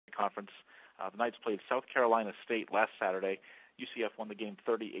Teleconference. The Knights played South Carolina State last Saturday. UCF won the game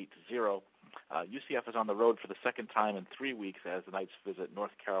 38-0. UCF is on the road for the second time in 3 weeks as the Knights visit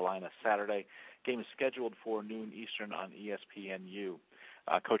North Carolina Saturday. Game is scheduled for noon Eastern on ESPNU.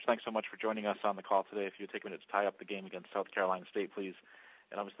 Coach, thanks so much for joining us on the call today. If you would take a minute to tie up the game against South Carolina State, please.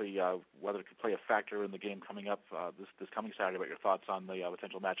 And obviously, whether it could play a factor in the game coming up this coming Saturday, but your thoughts on the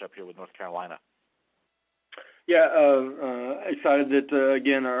potential matchup here with North Carolina. Yeah, excited that,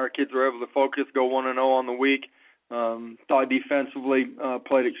 again, our kids were able to focus, go 1-0 on the week. Thought defensively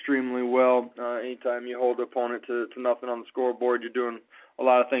played extremely well. Anytime you hold the opponent to nothing on the scoreboard, you're doing a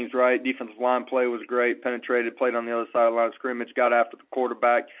lot of things right. Defensive line play was great, penetrated, played on the other side of the line of scrimmage, got after the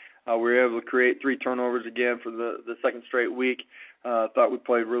quarterback. We were able to create 3 turnovers again for the second straight week. Thought we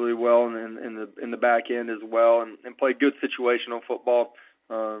played really well in the back end as well, and played good situational football.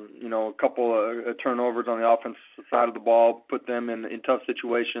 A couple of turnovers on the offensive side of the ball, put them in tough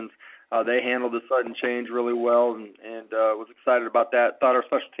situations. They handled the sudden change really well, and was excited about that. Thought our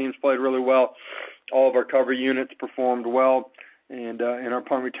special teams played really well. All of our cover units performed well, and our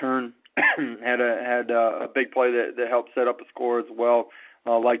punt return had a big play that helped set up a score as well.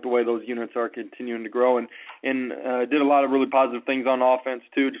 Like the way those units are continuing to grow, and did a lot of really positive things on offense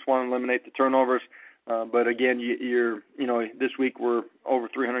too. Just want to eliminate the turnovers. But again, this week we're over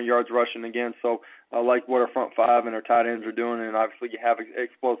 300 yards rushing again. So I like what our front five and our tight ends are doing, and obviously you have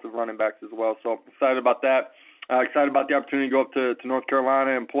explosive running backs as well. So excited about that. Excited about the opportunity to go up to North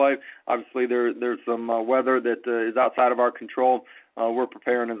Carolina and play. Obviously there's some weather that is outside of our control. We're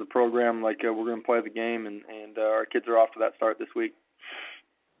preparing as a program like we're going to play the game, and our kids are off to that start this week.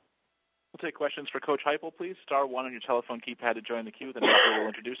 We'll take questions for Coach Heupel, please. Star 1 on your telephone keypad to join the queue. Then we'll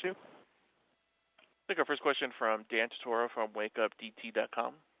introduce you. Take our first question from Dan Totoro from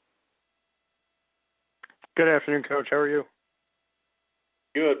WakeUpDT.com. Good afternoon, Coach. How are you?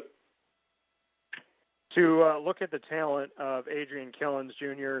 Good. To look at the talent of Adrian Killens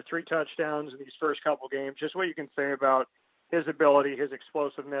Jr., 3 touchdowns in these first couple games, just what you can say about his ability, his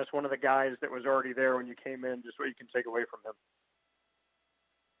explosiveness, one of the guys that was already there when you came in, just what you can take away from him.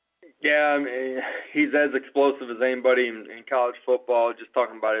 Yeah, I mean, he's as explosive as anybody in college football, just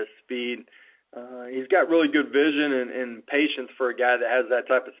talking about his speed. He's got really good vision and patience for a guy that has that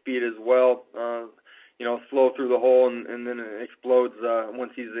type of speed as well. Slow through the hole and then it explodes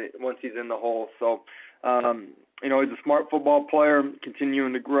once he's in the hole. So, he's a smart football player,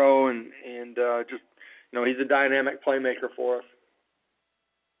 continuing to grow, and he's a dynamic playmaker for us.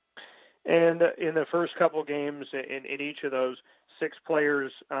 And in the first couple games, in each of those, 6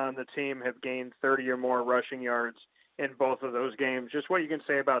 players on the team have gained 30 or more rushing yards in both of those games. Just what you can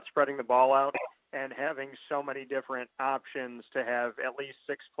say about spreading the ball out and having so many different options to have at least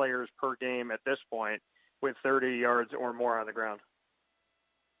 6 players per game at this point with 30 yards or more on the ground.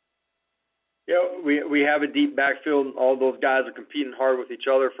 Yeah, we have a deep backfield. All those guys are competing hard with each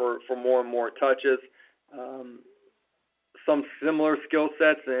other for more and more touches. Some similar skill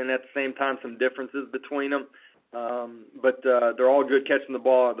sets and at the same time some differences between them. But they're all good catching the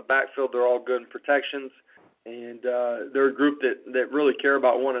ball out of the backfield. They're all good in protections. And they're a group that really care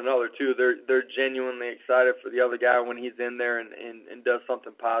about one another, too. They're genuinely excited for the other guy when he's in there and does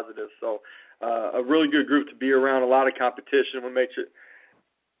something positive. So a really good group to be around, a lot of competition, what makes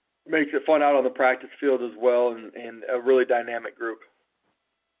it fun out on the practice field as well, and a really dynamic group.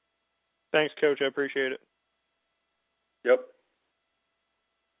 Thanks, Coach. I appreciate it. Yep.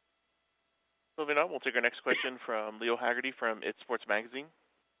 Moving on, we'll take our next question from Leo Haggerty from It Sports Magazine.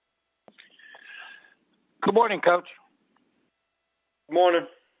 Good morning, Coach. Good morning.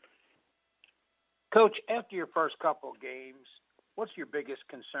 Coach, after your first couple of games, what's your biggest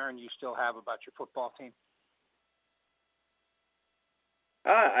concern you still have about your football team?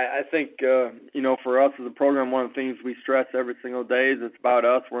 I think, for us as a program, one of the things we stress every single day is it's about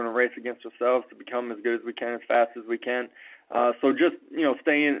us. We're in a race against ourselves to become as good as we can, as fast as we can. So just,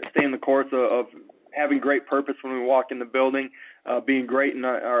 stay in the course of having great purpose when we walk in the building, being great in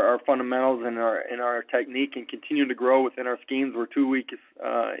our fundamentals and our technique, and continue to grow within our schemes. We're 2 weeks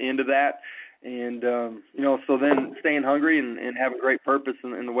into that. And, so then staying hungry and having great purpose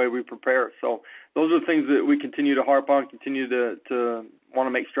in the way we prepare. So those are the things that we continue to harp on, continue to want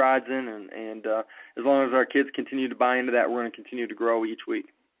to make strides in. And as long as our kids continue to buy into that, we're going to continue to grow each week.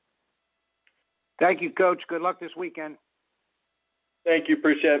 Thank you, Coach. Good luck this weekend. Thank you.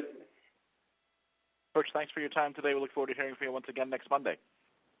 Appreciate it. Coach, thanks for your time today. We look forward to hearing from you once again next Monday.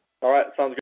 All right. Sounds good.